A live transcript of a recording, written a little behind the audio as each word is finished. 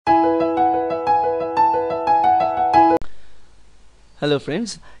Hello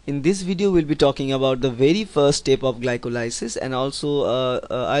friends, in this video we'll be talking about the very first step of glycolysis, and also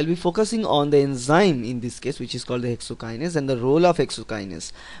I'll be focusing on the enzyme in this case, which is called the hexokinase, and the role of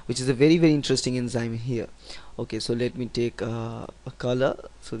hexokinase, which is a very interesting enzyme here. Okay, so let me take a color.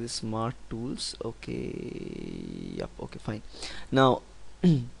 So the smart tools. Okay, yep, okay, fine. Now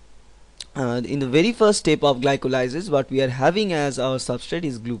in the very first step of glycolysis, what we are having as our substrate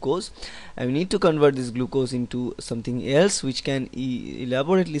is glucose, and we need to convert this glucose into something else which can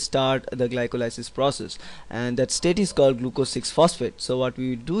elaborately start the glycolysis process, and that state is called glucose 6-phosphate. So what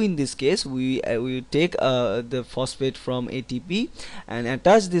we do in this case, we take the phosphate from ATP and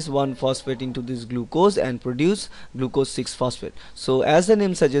attach this one phosphate into this glucose and produce glucose 6-phosphate. So as the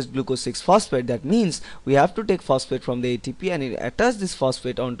name suggests, glucose 6-phosphate, that means we have to take phosphate from the ATP and attach this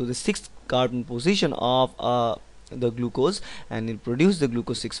phosphate onto the 6th carbon position of the glucose, and it produce the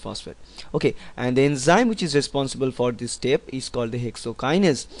glucose 6-phosphate. Okay, and the enzyme which is responsible for this step is called the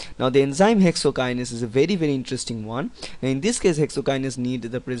hexokinase. Now the enzyme hexokinase is a very interesting one. Now, in this case, hexokinase need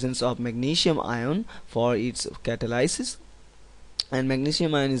the presence of magnesium ion for its catalysis, and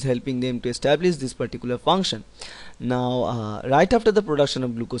magnesium ion is helping them to establish this particular function. Now right after the production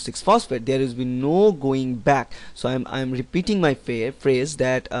of glucose 6-phosphate, there has been no going back. So I'm repeating my phrase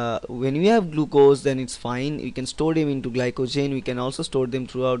that when we have glucose, then it's fine, we can store them into glycogen, we can also store them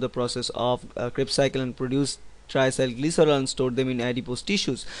throughout the process of Krebs cycle and produce triacylglycerol and store them in adipose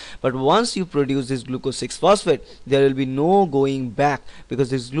tissues. But once you produce this glucose 6-phosphate, there will be no going back, because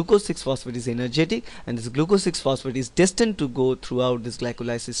this glucose 6-phosphate is energetic, and this glucose 6-phosphate is destined to go throughout this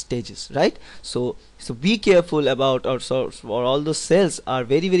glycolysis stages, right? So be careful about, or all those cells are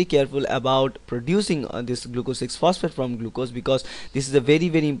very careful about producing this glucose 6-phosphate from glucose, because this is a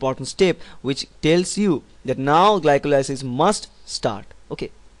very important step which tells you that now glycolysis must start.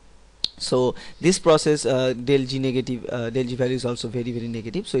 Okay, so this process del G negative, del G value is also very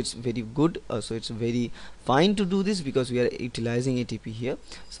negative, so it's very good. So it's very fine to do this because we are utilizing ATP here,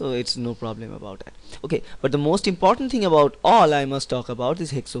 so it's no problem about that. Okay, but the most important thing about all I must talk about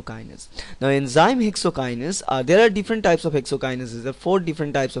is hexokinase. Now enzyme hexokinase, there are different types of hexokinases. There are 4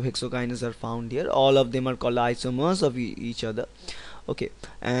 different types of hexokinases are found here. All of them are called isomers of each other. Okay,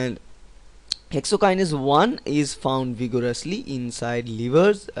 and hexokinase 1 is found vigorously inside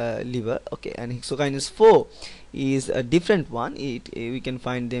liver. Okay, and hexokinase 4 is a different one. We can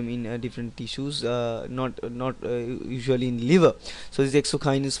find them in different tissues, not usually in liver. So this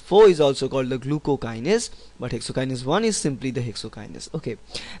hexokinase 4 is also called the glucokinase, but hexokinase 1 is simply the hexokinase. Okay,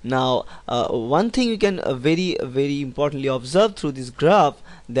 now one thing you can very importantly observe through this graph,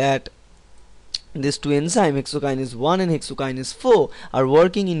 that these two enzymes, hexokinase 1 and hexokinase 4, are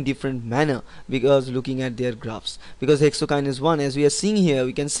working in different manner, because looking at their graphs. Because hexokinase 1, as we are seeing here,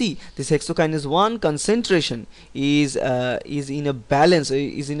 we can see this hexokinase 1 concentration is in a balance,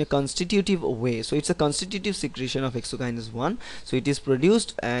 is in a constitutive way. So it's a constitutive secretion of hexokinase 1. So it is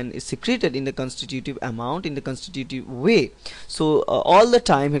produced and is secreted in the constitutive amount, in the constitutive way. So all the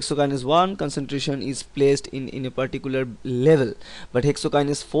time hexokinase 1 concentration is placed in a particular level, but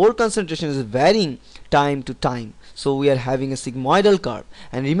hexokinase 4 concentration is varying time to time. So we are having a sigmoidal curve,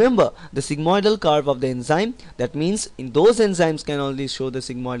 and remember the sigmoidal curve of the enzyme, that means in those enzymes can only show the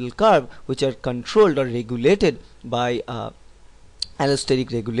sigmoidal curve which are controlled or regulated by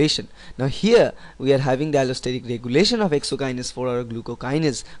allosteric regulation. Now here we are having the allosteric regulation of hexokinase 4 or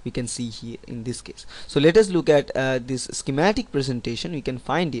glucokinase, we can see here in this case. So let us look at this schematic presentation. We can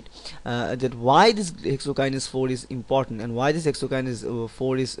find it that why this hexokinase 4 is important, and why this hexokinase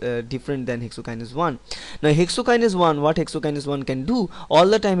 4 is different than hexokinase 1. Now hexokinase 1, what hexokinase 1 can do, all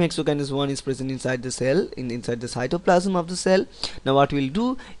the time hexokinase 1 is present inside the cell, inside the cytoplasm of the cell. Now what will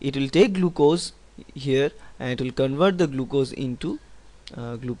do, it will take glucose here and it will convert the glucose into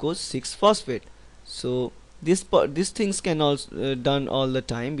glucose 6-phosphate. So these things can also done all the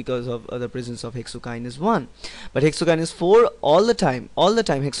time because of the presence of hexokinase 1. But hexokinase 4, all the time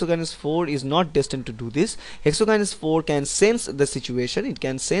hexokinase 4 is not destined to do this. Hexokinase 4 can sense the situation, it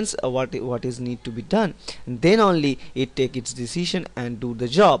can sense what is need to be done, and then only it take its decision and do the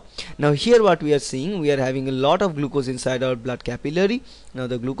job. Now here what we are seeing, we are having a lot of glucose inside our blood capillary. Now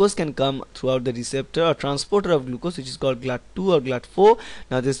the glucose can come throughout the receptor or transporter of glucose, which is called GLUT2 or GLUT4.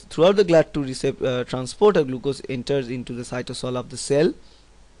 Now this throughout the GLUT2 transporter, glucose enters into the cytosol of the cell.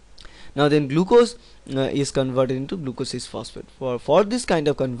 Now then glucose is converted into glucose 6 phosphate. For this kind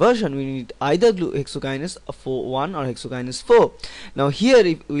of conversion we need either hexokinase 1 or hexokinase 4. Now here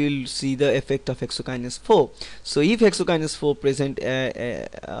if we will see the effect of hexokinase 4. So if hexokinase 4 present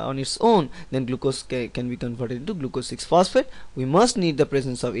on its own, then glucose can be converted into glucose 6 phosphate. We must need the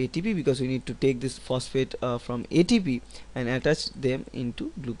presence of ATP, because we need to take this phosphate from ATP and attach them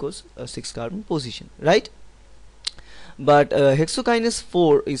into glucose 6 carbon position, right? But hexokinase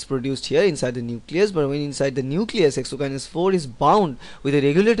 4 is produced here inside the nucleus, but when inside the nucleus, hexokinase 4 is bound with a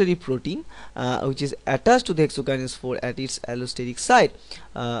regulatory protein which is attached to the hexokinase 4 at its allosteric site.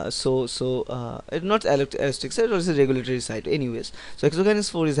 Not allosteric site, or is a regulatory site anyways. So hexokinase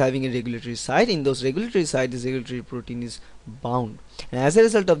 4 is having a regulatory site. In those regulatory sites, this regulatory protein is bound, and as a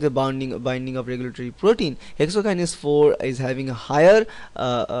result of the binding of regulatory protein, hexokinase 4 is having a higher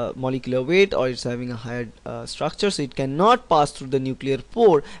molecular weight, or it's having a higher structure, so it cannot pass through the nuclear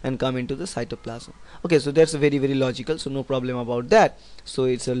pore and come into the cytoplasm. Okay, so that's very logical, so no problem about that. So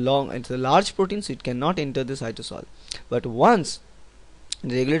it's a large protein, so it cannot enter the cytosol. But once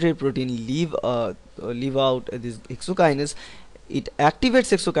the regulatory protein leave out this hexokinase, it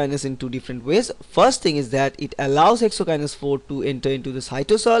activates hexokinase in two different ways. First thing is that it allows hexokinase 4 to enter into the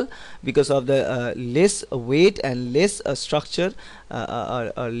cytosol because of the less weight and less structure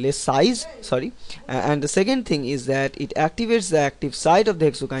or less size, sorry. And the second thing is that it activates the active site of the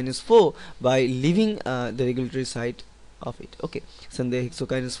hexokinase 4 by leaving the regulatory site of it. Okay, so the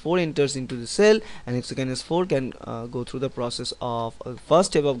hexokinase 4 enters into the cell, and hexokinase 4 can go through the process of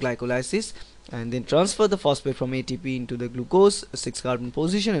first step of glycolysis, and then transfer the phosphate from ATP into the glucose 6 carbon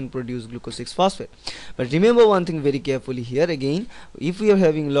position and produce glucose 6 phosphate. But remember one thing very carefully here again: if we are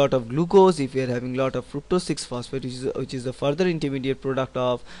having a lot of glucose, if we are having a lot of fructose 6 phosphate, which is the further intermediate product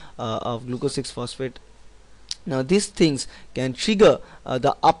of glucose 6 phosphate, now these things can trigger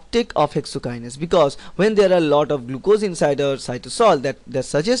the uptake of hexokinase, because when there are a lot of glucose inside our cytosol, that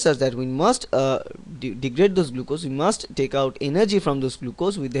suggests us that we must degrade those glucose, we must take out energy from those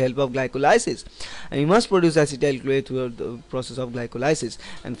glucose with the help of glycolysis, and we must produce acetyl CoA through the process of glycolysis.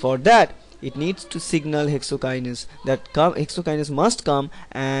 And for that it needs to signal hexokinase that hexokinase must come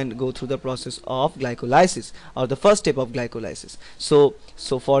and go through the process of glycolysis, or the first step of glycolysis. So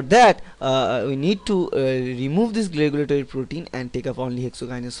for that we need to remove this regulatory protein and take up only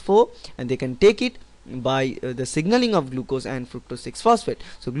hexokinase 4, and they can take it by the signaling of glucose and fructose 6 phosphate.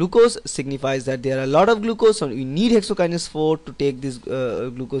 So glucose signifies that there are a lot of glucose, so we need hexokinase 4 to take this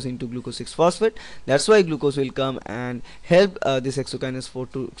glucose into glucose 6 phosphate. That's why glucose will come and help this hexokinase 4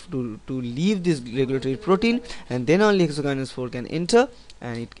 to leave this regulatory protein, and then only hexokinase 4 can enter,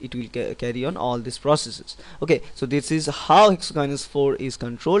 and it will carry on all these processes. Okay, so this is how hexokinase 4 is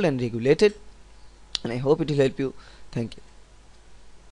controlled and regulated, and I hope it will help you. Thank you.